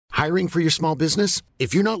Hiring for your small business?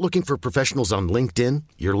 If you're not looking for professionals on LinkedIn,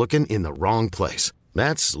 you're looking in the wrong place.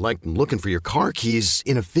 That's like looking for your car keys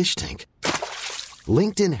in a fish tank.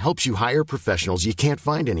 LinkedIn helps you hire professionals you can't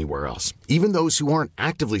find anywhere else, even those who aren't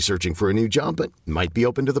actively searching for a new job but might be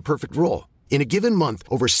open to the perfect role. In a given month,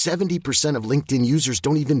 over 70% of LinkedIn users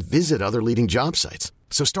don't even visit other leading job sites.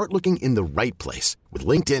 So start looking in the right place. With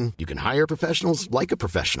LinkedIn, you can hire professionals like a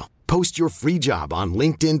professional. Post your free job on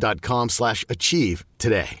linkedin.com/achieve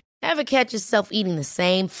today. Ever catch yourself eating the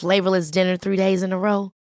same flavorless dinner 3 days in a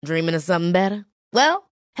row? Dreaming of something better?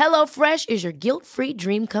 Well, HelloFresh is your guilt-free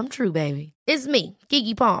dream come true, baby. It's me,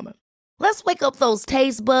 Keke Palmer. Let's wake up those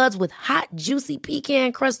taste buds with hot, juicy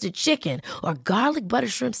pecan-crusted chicken or garlic butter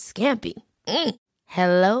shrimp scampi.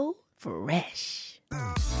 Hello Fresh.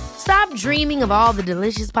 Stop dreaming of all the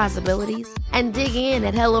delicious possibilities and dig in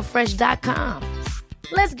at HelloFresh.com.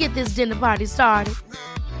 Let's get this dinner party started.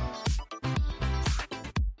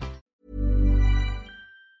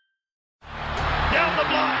 Down the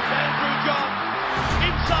block, Andrew John.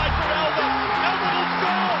 Inside for Elba. Elba will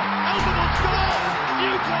score. Elba will score.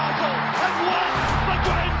 Newcastle have won the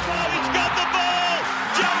Grand Final. He's got the ball.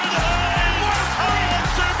 Jared Hayes. Oh,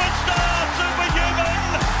 superstar,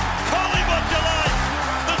 superhuman. Call him what you like.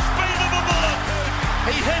 The speed of a bullet.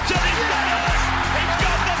 He hits it. He's got it. He's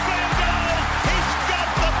got the field goal. He's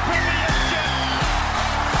got the premiership.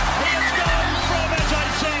 He has gone from, as I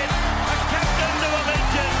said, a captain to a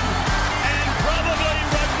legend. Probably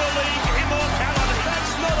rugby league immortality.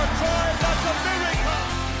 That's not a try, that's a miracle.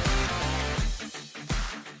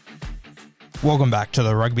 Welcome back to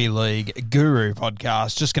the Rugby League Guru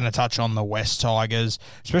podcast. Just going to touch on the West Tigers,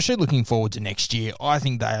 especially looking forward to next year. I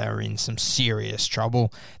think they are in some serious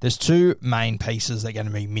trouble. There's two main pieces that are going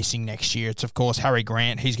to be missing next year. It's, of course, Harry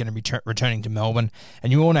Grant. He's going to be returning to Melbourne.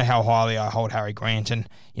 And you all know how highly I hold Harry Grant. And,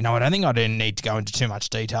 you know, I don't think I didn't need to go into too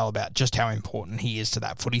much detail about just how important he is to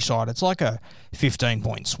that footy side. It's like a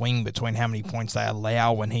 15-point swing between how many points they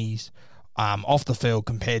allow when he's off the field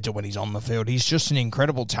compared to when he's on the field. He's just an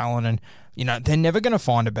incredible talent, and, you know, they're never going to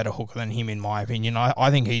find a better hooker than him, in my opinion. I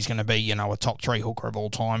think he's going to be, you know, a top 3 hooker of all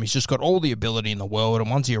time. He's just got all the ability in the world, and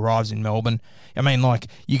once he arrives in Melbourne, I mean, like,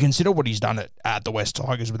 you consider what he's done at the West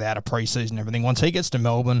Tigers without a preseason and everything. Once he gets to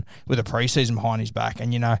Melbourne with a preseason behind his back,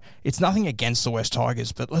 and, you know, it's nothing against the West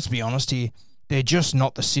Tigers, but let's be honest here, they're just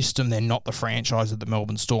not the system, they're not the franchise that the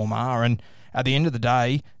Melbourne Storm are, and at the end of the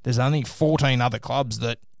day, there's only 14 other clubs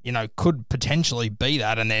that, you know, could potentially be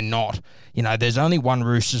that, and they're not. You know, there's only one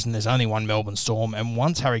Roosters and there's only one Melbourne Storm, and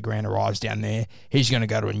once Harry Grant arrives down there, he's going to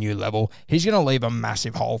go to a new level. He's going to leave a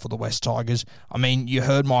massive hole for the West Tigers. I mean, you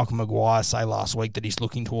heard Michael Maguire say last week that he's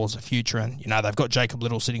looking towards the future, and, you know, they've got Jacob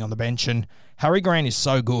Little sitting on the bench, and Harry Grant is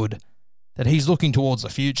so good that he's looking towards the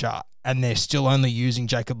future, and they're still only using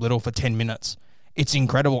Jacob Little for 10 minutes. It's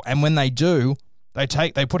incredible, and when they do, They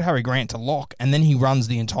put Harry Grant to lock, and then he runs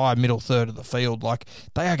the entire middle third of the field. Like,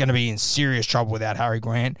 they are going to be in serious trouble without Harry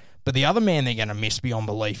Grant. But the other man they're going to miss beyond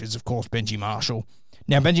belief is, of course, Benji Marshall.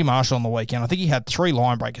 Now, Benji Marshall on the weekend, I think he had 3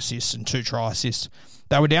 line break assists and 2 try assists.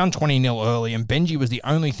 They were down 20-0 early, and Benji was the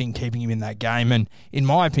only thing keeping him in that game. And in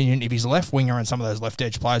my opinion, if his left winger and some of those left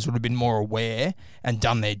edge players would have been more aware and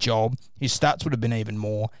done their job, his stats would have been even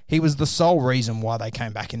more. He was the sole reason why they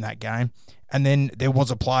came back in that game. And then there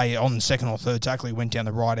was a play on the second or third tackle. He went down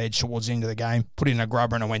the right edge towards the end of the game, put in a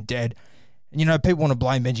grubber, and it went dead. And, you know, people want to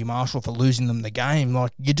blame Benji Marshall for losing them the game.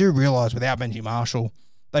 Like, you do realise without Benji Marshall,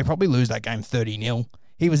 they probably lose that game 30-0.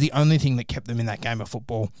 He was the only thing that kept them in that game of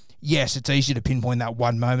football. Yes, it's easy to pinpoint that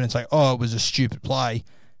one moment and say, oh, it was a stupid play.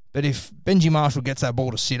 But if Benji Marshall gets that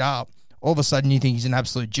ball to sit up, all of a sudden you think he's an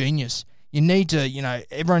absolute genius. You need to, you know,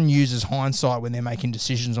 everyone uses hindsight when they're making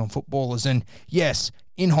decisions on footballers. And yes,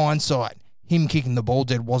 in hindsight, him kicking the ball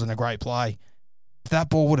dead wasn't a great play. That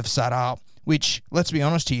ball would have sat up, which, let's be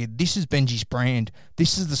honest here, this is Benji's brand.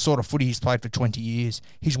 This is the sort of footy he's played for 20 years.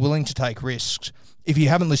 He's willing to take risks. If you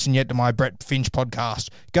haven't listened yet to my Brett Finch podcast,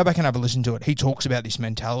 go back and have a listen to it. He talks about this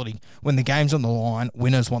mentality. When the game's on the line,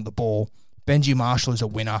 winners want the ball. Benji Marshall is a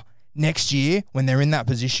winner. Next year, when they're in that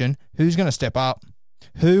position, who's going to step up?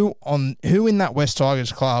 Who in that West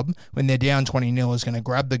Tigers club, when they're down 20-0, is going to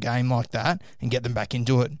grab the game like that and get them back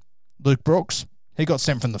into it? Luke Brooks, he got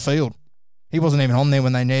sent from the field. He wasn't even on there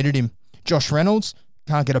when they needed him. Josh Reynolds,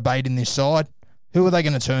 can't get a bait in this side. Who are they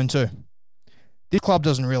going to turn to? This club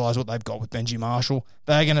doesn't realise what they've got with Benji Marshall.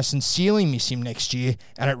 They're going to sincerely miss him next year,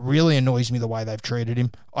 and it really annoys me the way they've treated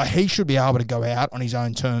him. He should be able to go out on his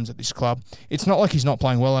own terms at this club. It's not like he's not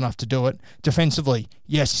playing well enough to do it. Defensively,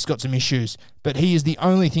 yes, he's got some issues, but he is the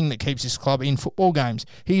only thing that keeps this club in football games.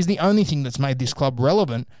 He is the only thing that's made this club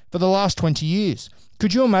relevant for the last 20 years.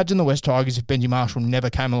 Could you imagine the West Tigers if Benji Marshall never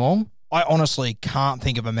came along? I honestly can't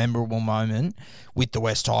think of a memorable moment with the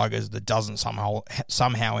West Tigers that doesn't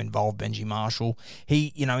somehow involve Benji Marshall.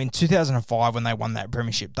 He, in 2005 when they won that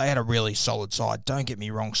premiership, they had a really solid side. Don't get me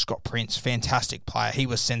wrong, Scott Prince, fantastic player. He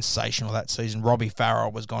was sensational that season. Robbie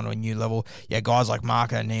Farrell was gone to a new level. Yeah, guys like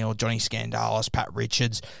Mark O'Neill, Johnny Skandalis, Pat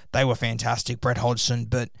Richards, they were fantastic. Brett Hodgson,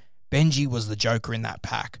 but Benji was the joker in that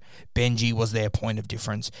pack. Benji was their point of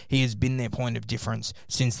difference. He has been their point of difference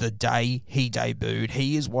since the day he debuted.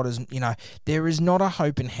 He is what is, there is not a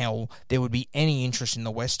hope in hell there would be any interest in the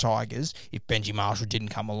West Tigers if Benji Marshall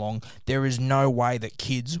didn't come along. There is no way that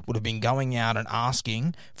kids would have been going out and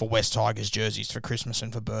asking for West Tigers jerseys for Christmas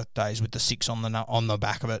and for birthdays with the 6 on the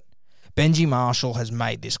back of it. Benji Marshall has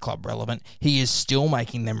made this club relevant. He is still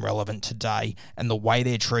making them relevant today, and the way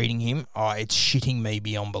they're treating him, it's shitting me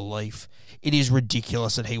beyond belief. It is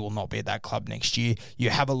ridiculous that he will not be at that club next year. You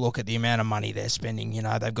have a look at the amount of money they're spending.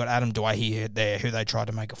 They've got Adam Dwyer there, who they tried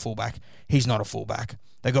to make a fullback. He's not a fullback.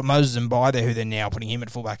 They've got Moses Mbai there, who they're now putting him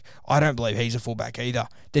at fullback. I don't believe he's a fullback either.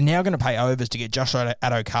 They're now going to pay overs to get Josh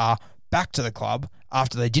Adokar back to the club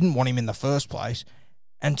after they didn't want him in the first place,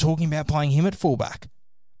 and talking about playing him at fullback.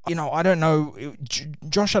 I don't know.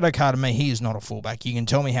 Josh Adokar, to me, he is not a fullback. You can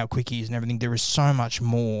tell me how quick he is and everything. There is so much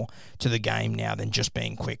more to the game now than just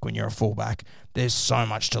being quick when you're a fullback. There's so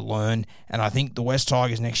much to learn. And I think the West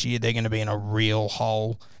Tigers next year, they're going to be in a real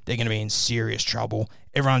hole. They're going to be in serious trouble.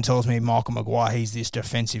 Everyone tells me Michael Maguire, he's this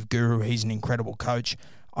defensive guru. He's an incredible coach.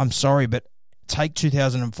 I'm sorry, but take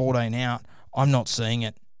 2014 out. I'm not seeing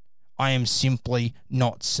it. I am simply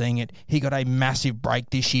not seeing it. He got a massive break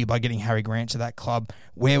this year by getting Harry Grant to that club.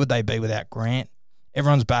 Where would they be without Grant?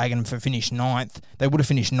 Everyone's bagging him for finish 9th. They would have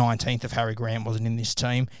finished 19th if Harry Grant wasn't in this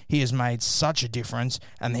team. He has made such a difference.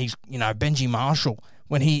 And he's, Benji Marshall,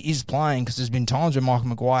 when he is playing, because there's been times when Michael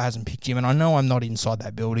Maguire hasn't picked him, and I know I'm not inside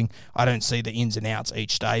that building. I don't see the ins and outs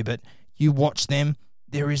each day, but you watch them.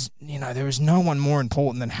 There is no one more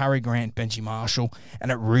important than Harry Grant, Benji Marshall,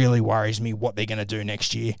 and it really worries me what they're going to do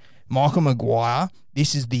next year. Michael Maguire,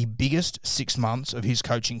 this is the biggest 6 months of his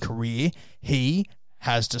coaching career. He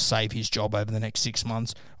has to save his job over the next 6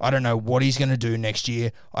 months. I don't know what he's going to do next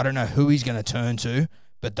year. I don't know who he's going to turn to,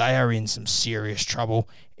 but they are in some serious trouble.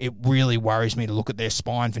 It really worries me to look at their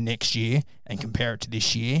spine for next year and compare it to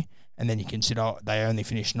this year, and then you consider they only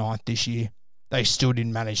finished 9th this year. They still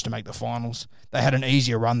didn't manage to make the finals. They had an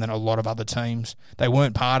easier run than a lot of other teams. They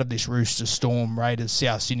weren't part of this Roosters, Storm, Raiders,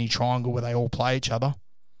 South Sydney triangle where they all play each other.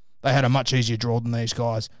 They had a much easier draw than these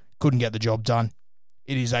guys. Couldn't get the job done.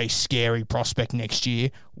 It is a scary prospect next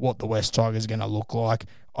year, what the West Tigers are going to look like.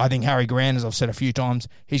 I think Harry Grant, as I've said a few times,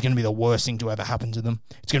 he's going to be the worst thing to ever happen to them.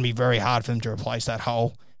 It's going to be very hard for them to replace that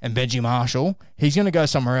hole. And Benji Marshall, he's going to go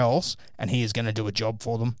somewhere else, and he is going to do a job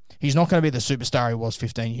for them. He's not going to be the superstar he was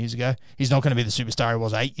 15 years ago. He's not going to be the superstar he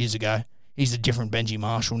was 8 years ago. He's a different Benji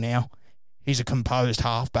Marshall now. He's a composed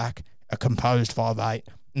halfback, a composed 5'8",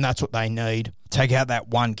 and that's what they need. Take out that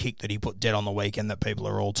one kick that he put dead on the weekend that people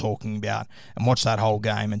are all talking about and watch that whole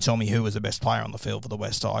game and tell me who was the best player on the field for the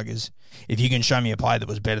West Tigers. If you can show me a player that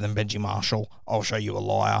was better than Benji Marshall, I'll show you a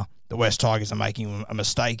liar. The West Tigers are making a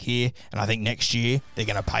mistake here, and I think next year they're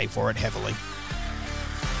going to pay for it heavily.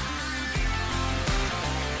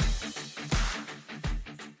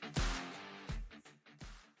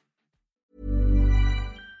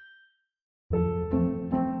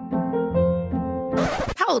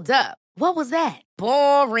 Hold up. What was that?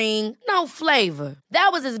 Boring. No flavor. That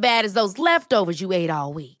was as bad as those leftovers you ate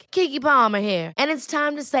all week. Keke Palmer here. And it's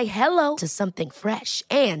time to say hello to something fresh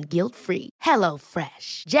and guilt-free. Hello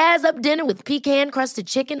Fresh. Jazz up dinner with pecan-crusted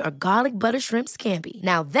chicken or garlic butter shrimp scampi.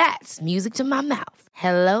 Now that's music to my mouth.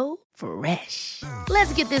 Hello Fresh.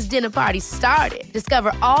 Let's get this dinner party started.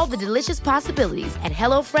 Discover all the delicious possibilities at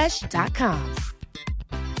HelloFresh.com.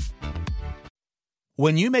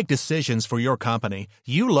 When you make decisions for your company,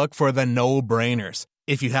 you look for the no-brainers.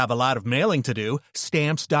 If you have a lot of mailing to do,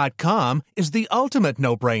 Stamps.com is the ultimate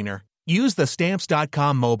no-brainer. Use the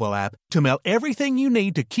Stamps.com mobile app to mail everything you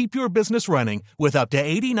need to keep your business running with up to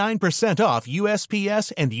 89% off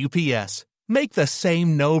USPS and UPS. Make the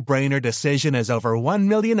same no-brainer decision as over 1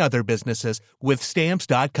 million other businesses with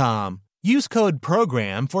Stamps.com. Use code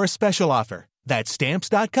PROGRAM for a special offer. That's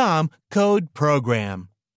Stamps.com, code PROGRAM.